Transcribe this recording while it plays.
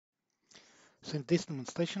So in this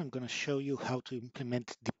demonstration, I'm going to show you how to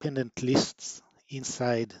implement dependent lists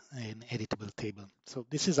inside an editable table. So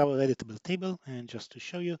this is our editable table, and just to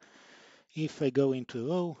show you, if I go into a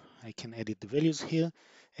row, I can edit the values here,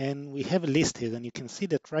 and we have a list here, and you can see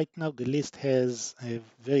that right now the list has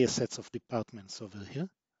various sets of departments over here,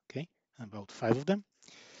 okay, about 5 of them.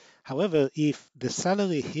 However, if the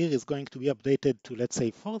salary here is going to be updated to, let's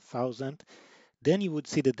say, 4,000, then you would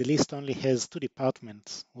see that the list only has 2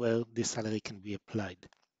 departments where this salary can be applied.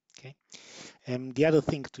 Okay. And the other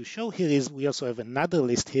thing to show here is we also have another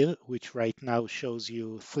list here, which right now shows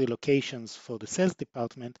you 3 locations for the sales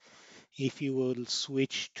department. If you will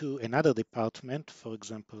switch to another department, for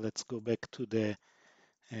example, let's go back to the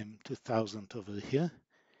 2000 over here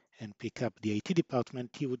and pick up the IT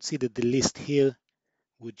department, you would see that the list here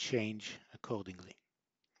would change accordingly.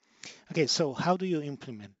 Okay, so how do you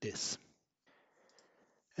implement this?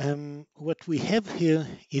 What we have here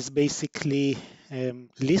is basically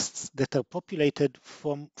lists that are populated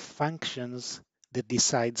from functions that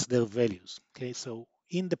decides their values. Okay, so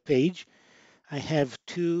in the page, I have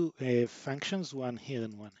 2 functions, one here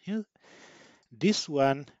and one here. This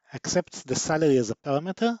one accepts the salary as a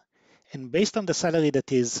parameter, and based on the salary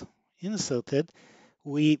that is inserted,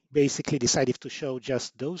 we basically decide if to show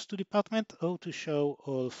just those 2 departments or to show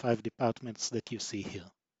all 5 departments that you see here.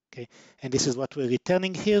 Okay, and this is what we're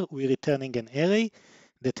returning here. We're returning an array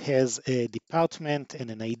that has a department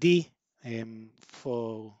and an ID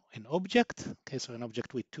for an object. Okay, so an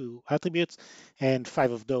object with 2 attributes and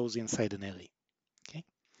 5 of those inside an array. Okay.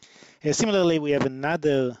 Similarly, we have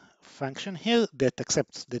another function here that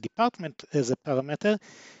accepts the department as a parameter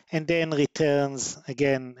and then returns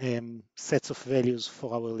again sets of values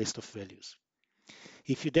for our list of values.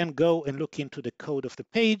 If you then go and look into the code of the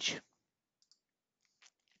page,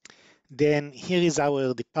 then here is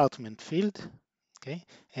our department field, okay,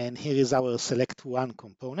 and here is our select one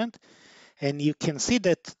component, and you can see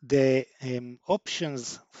that the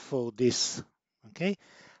options for this, okay,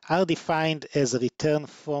 are defined as a return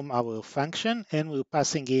from our function, and we're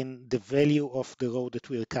passing in the value of the row that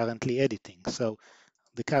we're currently editing. So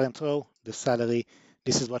the current row, the salary,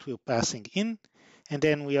 this is what we're passing in. And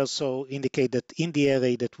then we also indicate that in the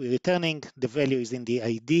array that we're returning, the value is in the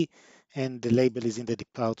ID and the label is in the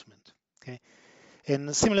department. Okay.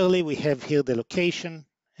 And similarly, we have here the location.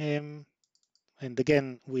 And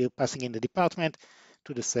again, we're passing in the department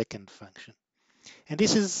to the second function. And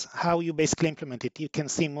this is how you basically implement it. You can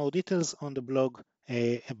see more details on the blog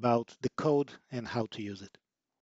about the code and how to use it.